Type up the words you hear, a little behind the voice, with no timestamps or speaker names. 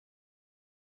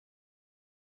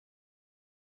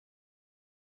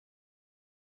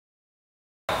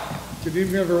Good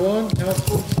evening, everyone,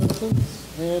 council, citizens,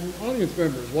 and audience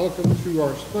members. Welcome to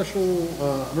our special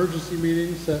emergency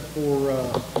meeting set for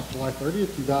July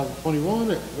 30th, 2021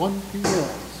 at 1 p.m.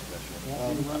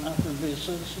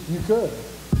 You could.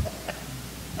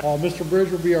 Mr. Bridge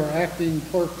will be our acting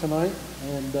clerk tonight.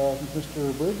 And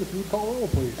Mr. Bridge, if you would call roll,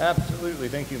 please. Absolutely.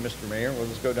 Thank you, Mr. Mayor. We'll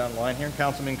just go down the line here.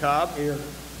 Councilman Cobb. Here.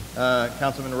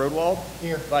 Councilman Rodwald.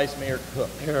 Here. Vice Mayor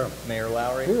Cook. Here. Mayor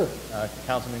Lowry. Here.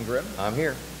 Councilman Grimm. I'm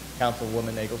here.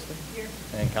 Councilwoman Eggleston. Here.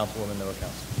 And Councilwoman Noah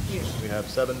Council. Here. We have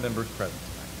 7 members present.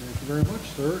 Thank you very much,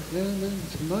 sir. And then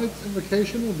tonight's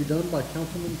invocation will be done by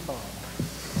Councilman Cobb.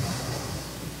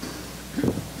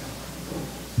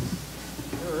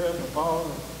 Dear Heavenly Father,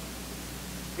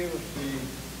 give us the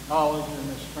knowledge and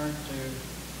the strength to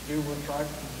do what's right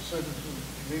for the citizens of the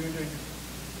community.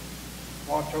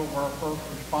 Watch over our first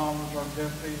responders, our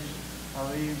deputies, our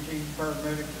EMTs,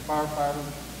 paramedics, and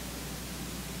firefighters.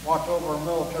 Watch over our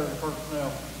military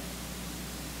personnel.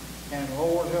 And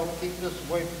Lord, help keep us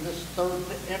away from this third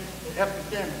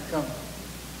epidemic coming.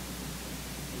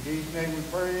 In Jesus' name we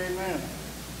pray, amen.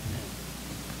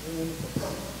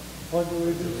 Pledge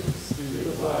allegiance to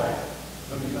the flag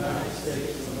of the United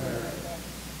States of America,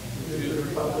 and to the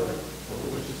republic for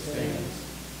which it stands,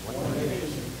 one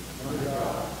nation, under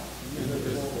God,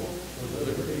 indivisible, with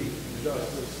liberty and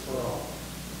justice for all.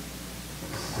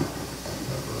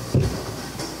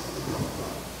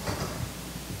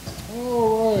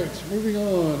 All right, moving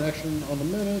on. Action on the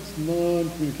minutes, none.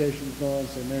 Communications, none.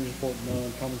 City manager's report,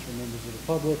 none. Comments from members of the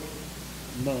public,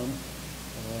 none.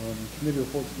 Committee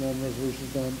reports, none.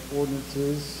 Resolutions, none.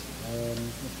 Ordinances.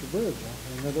 Mr. Bridge,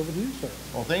 I'll hand that over to you, sir.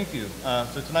 Well, thank you.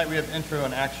 So tonight we have intro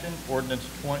and action. Ordinance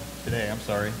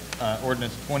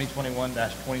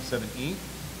 2021-2070E.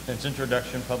 Its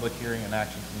introduction, public hearing, and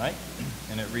action tonight.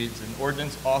 And it reads, an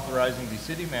ordinance authorizing the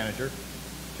city manager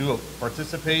to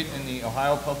participate in the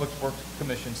Ohio Public Works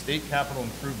Commission State Capital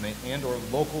Improvement and or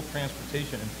Local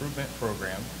Transportation Improvement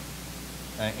Program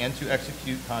and to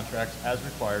execute contracts as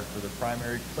required for the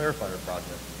primary clarifier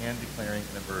project and declaring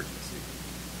an emergency.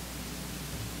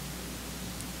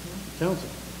 Council.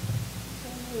 So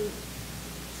moved.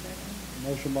 Second.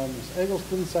 Motion by Ms.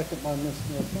 Eggleston, second by Ms.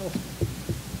 Nelson.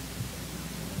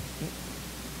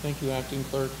 Thank you, acting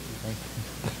clerk.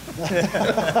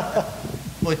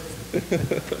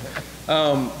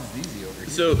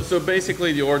 So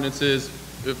basically the ordinance is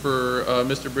for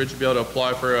Mr. Bridge to be able to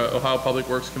apply for a Ohio Public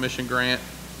Works Commission grant.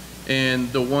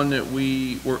 And the one that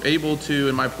we were able to,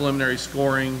 in my preliminary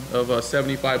scoring of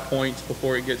 75 points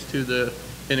before it gets to the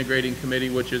integrating committee,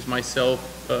 which is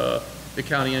myself, the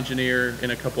county engineer,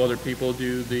 and a couple other people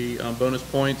do the bonus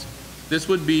points. This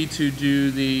would be to do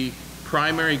the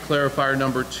primary clarifier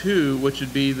number 2, which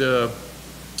would be the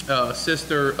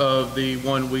sister of the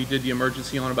one we did the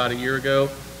emergency on about a year ago,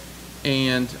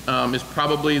 and is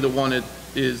probably the one that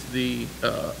is the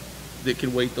that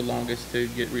can wait the longest to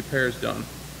get repairs done.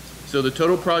 So the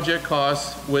total project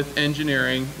cost with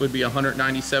engineering would be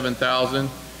 $197,000.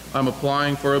 I'm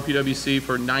applying for OPWC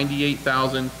for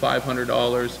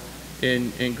 $98,500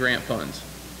 in grant funds.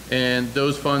 And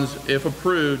those funds, if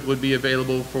approved, would be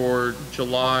available for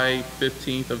July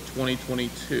 15th of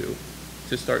 2022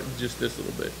 to start just this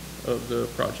little bit of the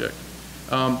project.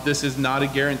 This is not a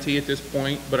guarantee at this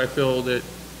point, but I feel that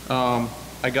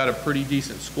I got a pretty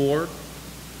decent score.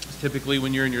 Typically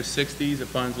when you're in your 60s, it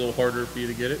finds a little harder for you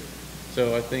to get it.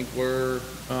 So I think we're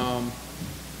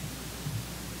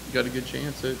got a good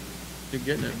chance at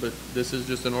getting it, but this is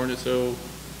just an ordinance so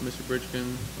Mr. Bridge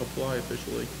can apply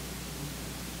officially.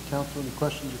 Council, any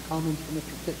questions or comments for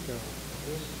Mr. Kitco?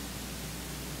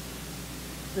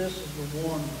 This is the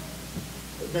one,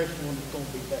 the next one is going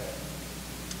to be bad.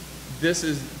 This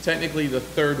is technically the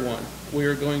third one. We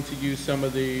are going to use some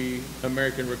of the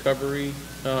American Recovery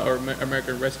or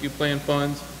American Rescue Plan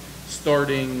funds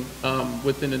starting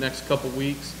within the next couple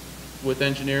weeks with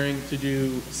engineering to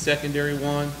do secondary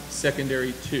 1,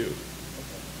 secondary 2.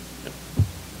 Yep.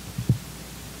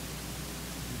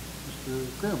 Mr.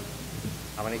 Grimm.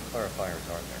 How many clarifiers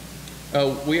are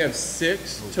there? We have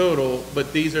 6 total,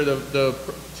 but these are the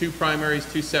 2 primaries,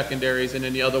 2 secondaries, and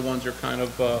then the other ones are kind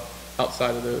of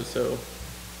outside of those. So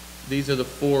these are the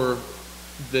 4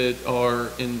 that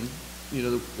are in,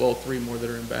 well, 3 more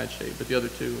that are in bad shape, but the other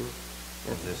 2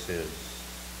 are. This is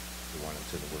the one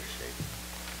that's in the worst shape.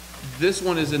 This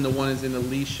one is in the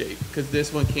least shape because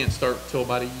this one can't start till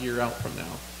about a year out from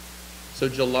now. So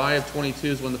July of 22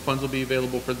 is when the funds will be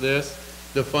available for this.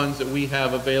 The funds that we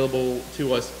have available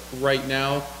to us right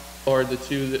now are the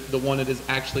 2, the one that is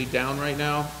actually down right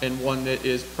now and one that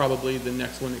is probably the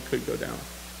next one that could go down.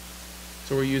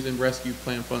 So we're using rescue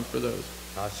plan funds for those.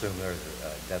 I assume there's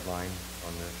a deadline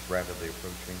on this rapidly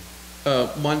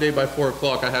approaching, Monday by 4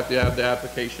 o'clock, I have to have the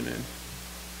application in.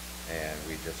 and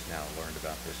we just now learned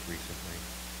about this recently.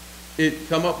 It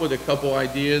come up with a couple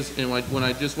ideas, and when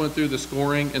I just went through the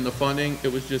scoring and the funding,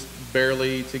 it was just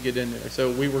barely to get in there.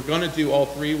 So we were gonna do all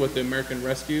three with the American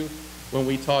Rescue. When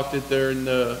we talked it there in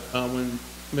the, when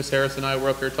Ms. Harris and I were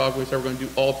up there talking, we said we're gonna do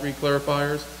all three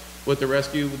clarifiers with the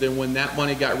rescue. Then when that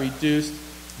money got reduced,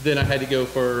 then I had to go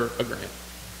for a grant.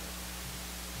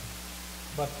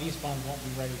 But these funds won't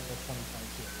be ready till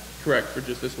 2022, right? Correct, for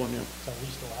just this one, yeah. So we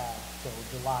still have till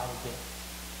July to get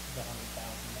the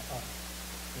 100,000,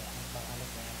 yeah, about 100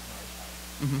 grand from our side.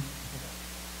 Mhm. Okay.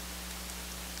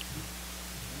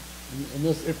 And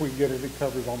this, if we get it, it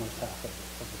covers almost half of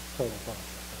the total project.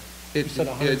 Right? It's, said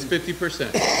 100. it's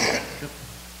 50%.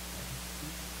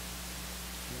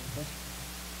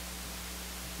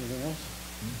 Anything else?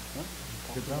 No?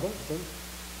 Good Call for the job. vote, sir.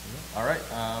 All right,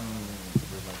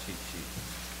 where's my cheat sheet?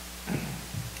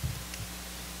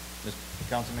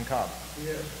 Councilman Cobb?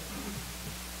 Yes.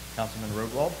 Councilman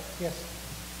Roadwall? Yes.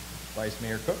 Vice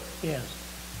Mayor Cook? Yes.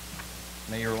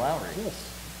 Mayor Lowry? Yes.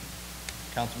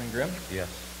 Councilman Grimm? Yes.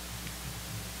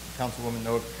 Councilwoman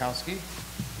Noakowski?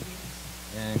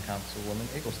 And Councilwoman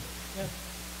Eggleston? Yes.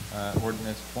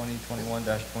 Ordinance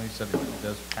 2021-2017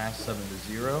 does pass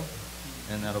 7-0,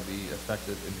 and that'll be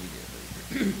effective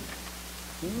immediately.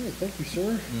 All right, thank you,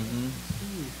 sir. Mm-hmm.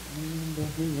 And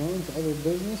move on to other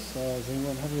business. Does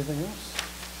anyone have anything else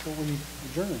before we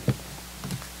adjourn?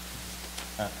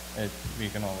 We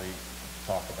can only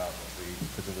talk about what we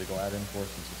put the legal ad in for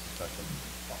since it's a special.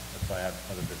 That's why I have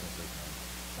other businesses.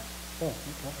 Oh,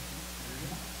 okay.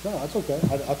 No, that's okay.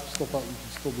 I still thought you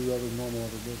could still do other normal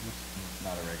other business.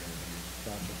 Not a regular meeting.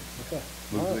 Gotcha. Okay.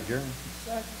 Move All to right. adjourn.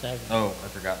 Second. Oh, I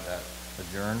forgot that.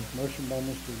 Adjourn, Motion by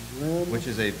Mr. Grimm. which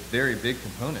is a very big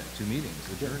component to meetings,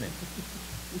 adjourning.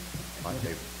 My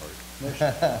favorite part.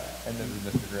 Motion, And this is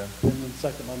Mr. Grimm. and then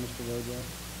second by Mr. Rodwell.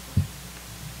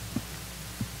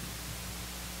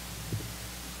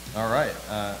 All right,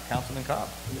 Councilman Cobb?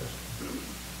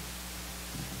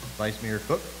 Vice Mayor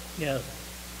Cook? Yes.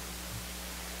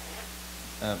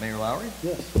 Mayor Lowry?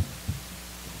 Yes.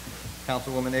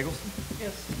 Councilwoman Eggleston?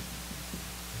 Yes.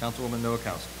 Councilwoman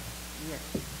Noakowski? Yes.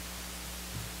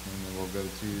 And then we'll go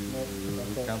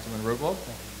No, to Councilman Roadwall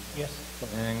Yes.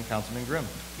 and Councilman Grimm.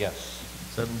 Yes.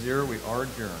 7-0, we are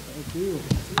adjourned. Thank you.